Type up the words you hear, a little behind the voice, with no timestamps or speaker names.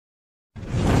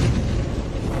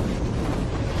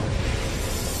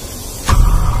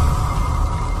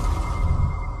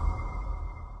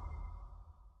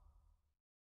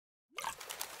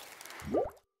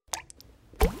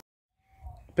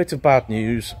Bit of bad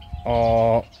news,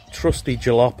 our trusty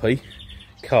jalopy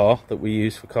car that we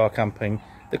use for car camping,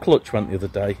 the clutch went the other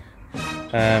day.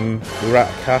 We were out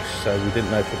of cash, so we didn't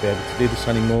know if we'd be able to do this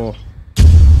anymore.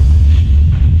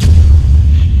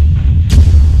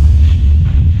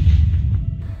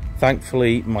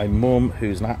 Thankfully, my mum,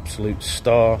 who's an absolute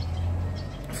star,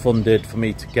 funded for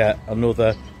me to get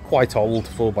another quite old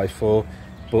 4x4,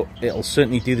 but it'll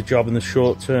certainly do the job in the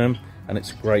short term, and it's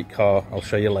a great car. I'll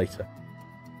show you later.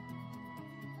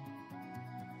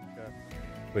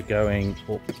 We're going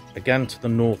up again to the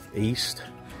northeast.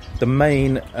 The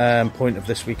main point of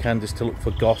this weekend is to look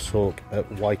for goshawk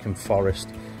at Wycombe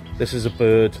Forest. This is a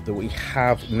bird that we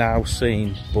have now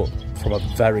seen, but from a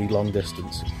very long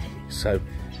distance. So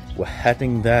we're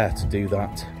heading there to do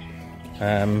that.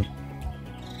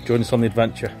 Join us on the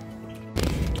adventure.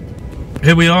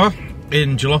 Here we are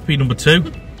in jalopy number 2.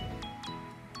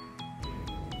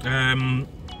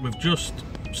 We've just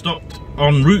stopped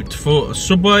en route for a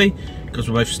Subway because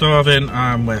we're both starving,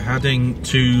 and we're heading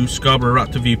to Scarborough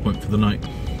Raptor Viewpoint for the night.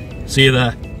 See you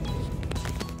there.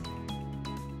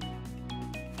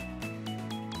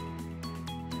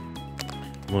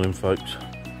 Morning folks.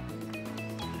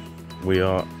 We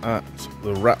are at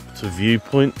the Raptor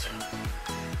Viewpoint,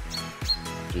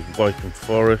 which is Wycombe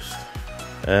Forest.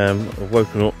 I've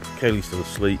woken up, Kaylee's still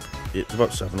asleep. It's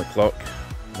about 7 o'clock.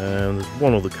 There's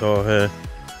one other car here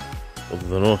other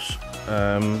than us.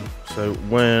 So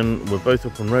when we're both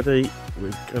up and ready,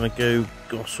 we're going to go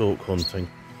goshawk hunting.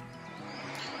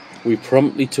 We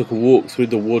promptly took a walk through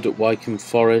the wood at Wycombe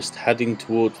Forest, heading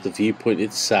towards the viewpoint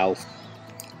itself.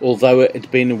 Although it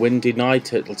had been a windy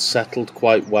night, it had settled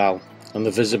quite well, and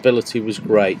the visibility was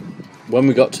great. When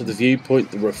we got to the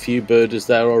viewpoint, there were a few birders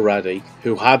there already,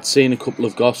 who had seen a couple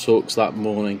of goshawks that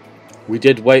morning. We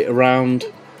did wait around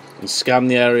and scan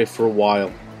the area for a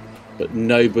while, but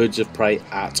no birds of prey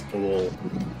at all.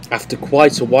 After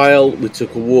quite a while, we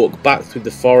took a walk back through the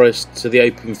forest to the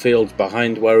open fields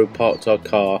behind where we parked our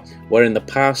car, where in the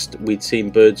past we'd seen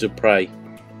birds of prey,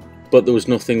 but there was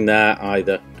nothing there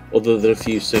either, other than a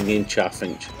few singing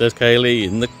chaffinch. There's Kaylee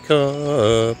in the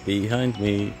car behind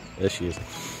me. There she is.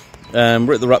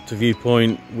 We're at the Raptor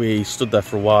Viewpoint. We stood there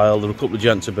for a while. There were a couple of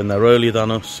gents who had been there earlier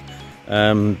than us.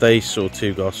 They saw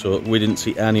 2 goshawk. We didn't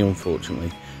see any,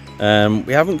 unfortunately.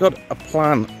 We haven't got a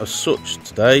plan as such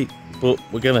today, but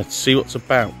we're going to see what's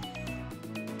about.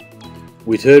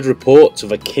 We'd heard reports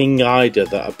of a king eider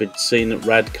that had been seen at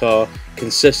Redcar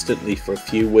consistently for a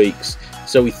few weeks,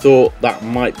 so we thought that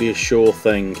might be a sure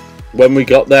thing. When we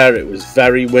got there, it was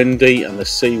very windy and the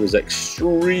sea was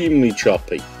extremely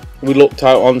choppy. We looked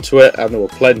out onto it and there were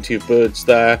plenty of birds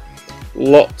there,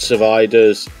 lots of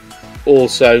eiders,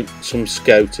 also some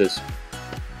scoters,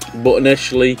 but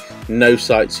initially no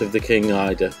sights of the king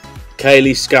eider.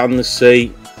 Kaylee scanned the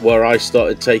sea, where I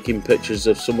started taking pictures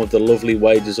of some of the lovely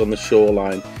waders on the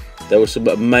shoreline. There was some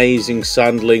amazing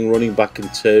sandling running back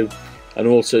and to, and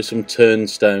also some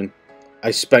turnstone. I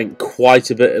spent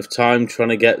quite a bit of time trying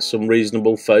to get some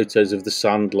reasonable photos of the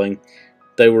sandling.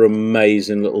 They were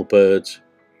amazing little birds.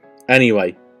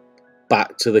 Anyway,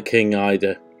 back to the king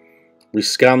eider. We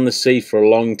scanned the sea for a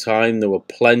long time. There were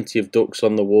plenty of ducks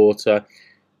on the water,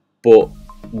 but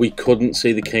we couldn't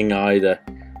see the king eider.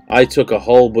 I took a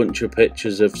whole bunch of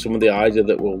pictures of some of the eider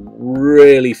that were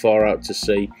really far out to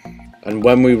sea, and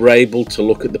when we were able to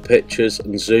look at the pictures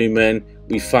and zoom in,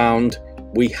 we found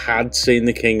we had seen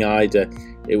the king eider.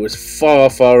 It was far,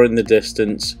 far in the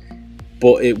distance,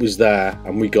 but it was there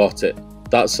and we got it.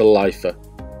 That's a lifer.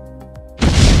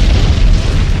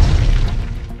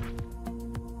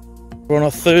 We're on our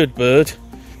 3rd bird.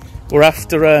 We're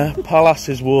after a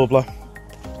Pallas's warbler,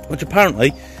 which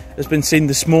apparently has been seen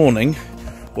this morning,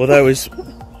 although is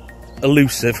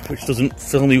elusive, which doesn't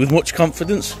fill me with much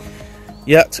confidence.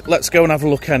 Yet, let's go and have a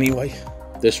look anyway.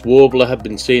 This warbler had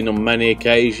been seen on many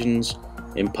occasions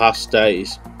in past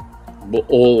days, but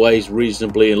always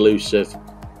reasonably elusive.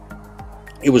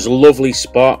 It was a lovely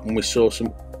spot and we saw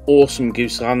some awesome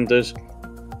gooseanders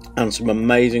and some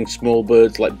amazing small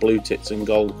birds like blue tits and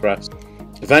goldcrest.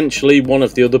 Eventually one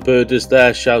of the other birders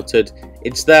there shouted,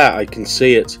 "It's there, I can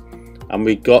see it," and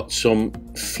we got some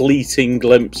fleeting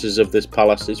glimpses of this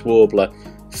Pallas's warbler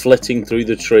flitting through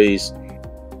the trees.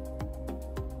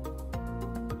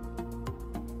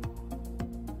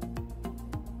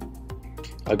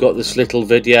 I got this little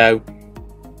video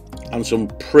and some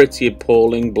pretty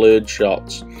appalling blurred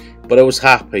shots, but I was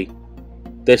happy.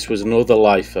 This was another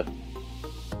lifer.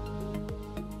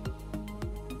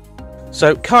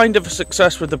 So kind of a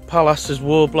success with the Pallas's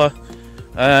warbler.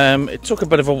 It took a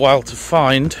bit of a while to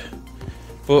find,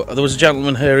 but there was a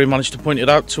gentleman here who managed to point it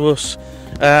out to us.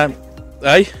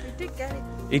 Eh? He did get it.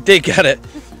 He did get it,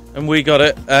 and we got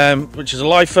it, which is a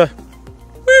lifer.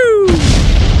 Woo!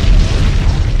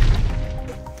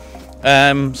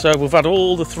 So we've had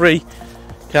all the 3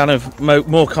 kind of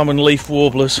more common leaf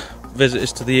warblers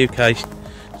visitors to the UK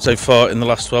so far in the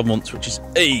last 12 months, which is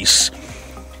ace.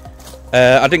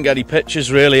 I didn't get any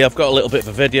pictures really. I've got a little bit of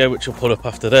a video which I'll put up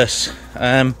after this,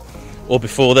 or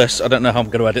before this. I don't know how I'm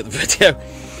going to edit the video.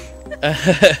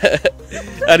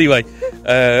 Anyway,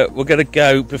 we're going to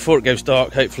go, before it goes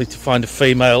dark, hopefully to find a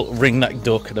female ringneck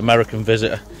duck, an American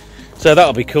visitor. So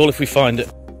that'll be cool if we find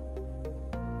it.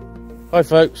 Hi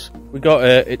folks, we got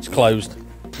it, it's closed.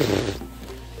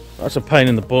 That's a pain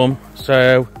in the bum.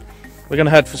 So we're going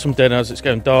to head for some dinner as it's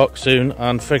going dark soon,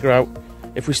 and figure out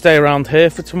if we stay around here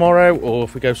for tomorrow or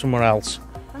if we go somewhere else.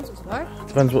 Depends what's about.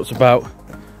 Depends what's about.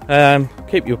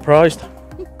 Keep you apprised.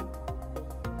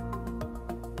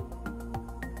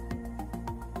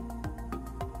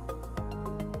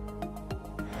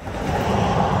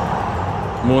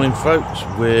 Morning folks,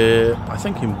 we're I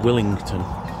think in Willington,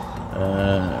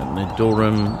 near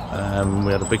Durham.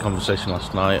 We had a big conversation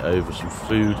last night over some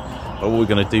food, about what we're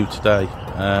going to do today.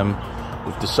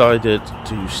 We've decided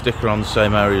to stick around the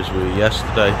same area as we were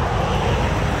yesterday,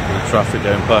 with the traffic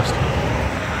going past,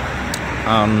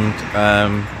 and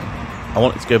I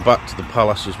wanted to go back to the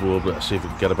Palace's Warbler to see if we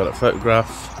could get a better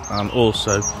photograph, and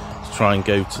also to try and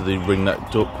go to the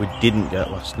ringneck duck we didn't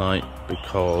get last night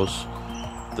because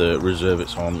the reserve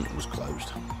it's on was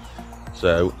closed.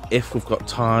 So if we've got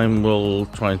time, we'll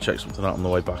try and check something out on the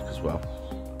way back as well.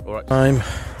 Alright, I'm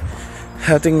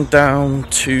heading down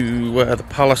to where the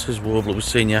Palace's Warbler was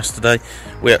seen yesterday.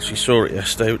 We actually saw it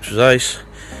yesterday, which was ace,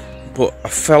 but I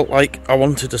felt like I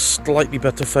wanted a slightly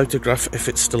better photograph if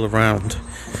it's still around,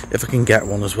 if I can get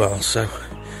one as well. So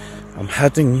I'm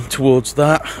heading towards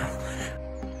that.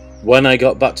 When I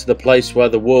got back to the place where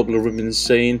the warbler had been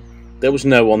seen, there was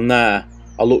no one there.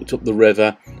 I looked up the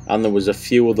river and there was a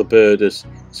few other birders,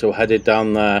 so I headed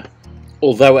down there.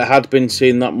 Although it had been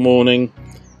seen that morning,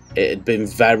 it had been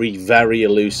very, very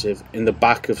elusive in the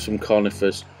back of some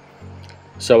conifers.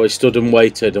 So I stood and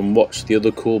waited and watched the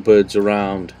other cool birds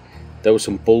around. There were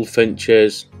some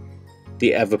bullfinches,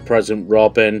 the ever-present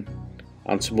robin,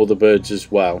 and some other birds as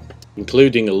well,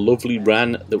 including a lovely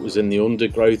wren that was in the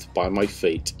undergrowth by my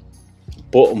feet.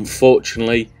 But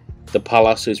unfortunately, the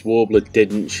Palace's Warbler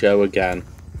didn't show again.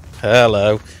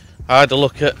 Hello. I had a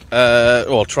look at,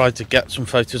 or tried to get some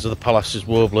photos of the Palace's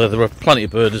Warbler. There were plenty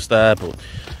of birders there, but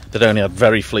they'd only had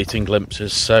very fleeting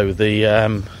glimpses. So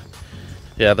the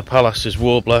Palace's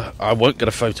Warbler, I won't get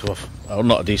a photo of. Oh,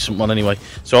 not a decent one anyway.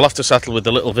 So I'll have to settle with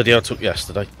the little video I took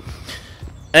yesterday.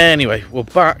 Anyway, we're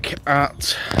back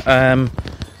at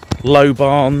Low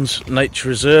Barns Nature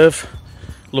Reserve,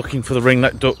 looking for the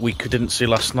ringneck duck we didn't see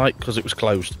last night because it was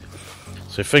closed.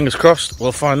 So fingers crossed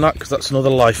we'll find that, because that's another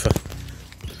lifer.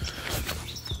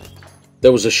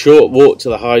 There was a short walk to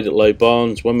the hide at Low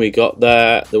Barns. When we got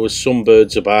there, there was some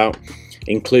birds about,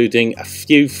 including a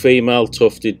few female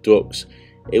tufted ducks.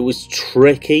 It was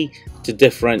tricky to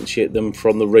differentiate them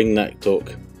from the ringneck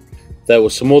duck. There were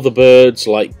some other birds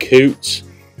like coots,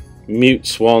 mute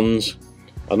swans,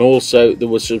 and also there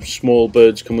were some small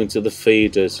birds coming to the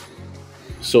feeders,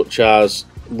 such as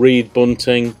reed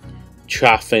bunting,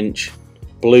 chaffinch,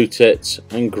 blue tits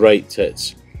and great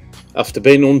tits. After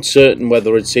being uncertain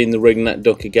whether I'd seen the ringneck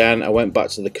duck again, I went back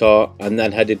to the car and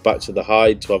then headed back to the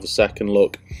hide to have a second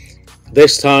look.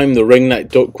 This time the ringneck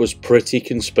duck was pretty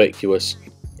conspicuous.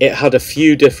 It had a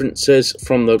few differences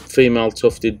from the female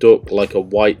tufted duck, like a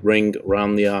white ring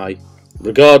around the eye.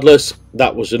 Regardless,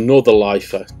 that was another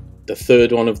lifer, the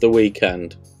third one of the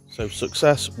weekend. So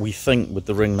success, we think, with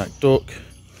the ringneck duck.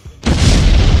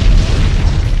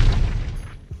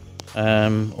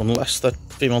 Unless they're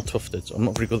female tufted. I'm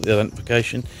not very good at the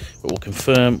identification, but we'll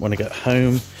confirm when I get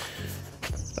home.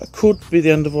 That could be the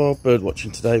end of our bird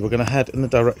watching today. We're going to head in the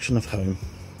direction of home.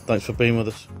 Thanks for being with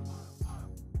us.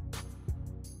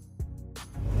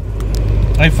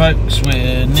 Hey folks,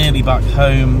 we're nearly back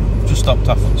home. Just stopped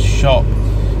off at the shop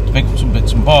to pick up some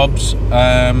bits and bobs.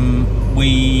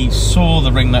 We saw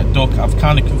the ringneck duck. I've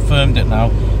kind of confirmed it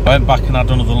now. I went back and had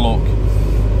another look,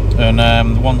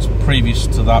 and the ones previous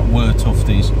to that were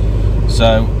tufties.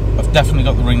 So I've definitely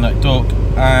got the ringneck duck,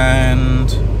 and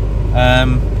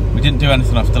we didn't do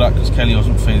anything after that because Kelly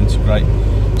wasn't feeling too great.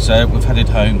 So we've headed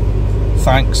home.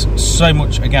 Thanks so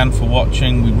much again for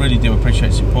watching. We really do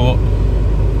appreciate support.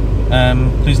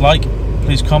 Please like,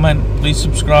 please comment, please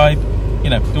subscribe, you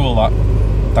know, do all that.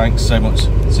 Thanks so much.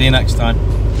 See you next time.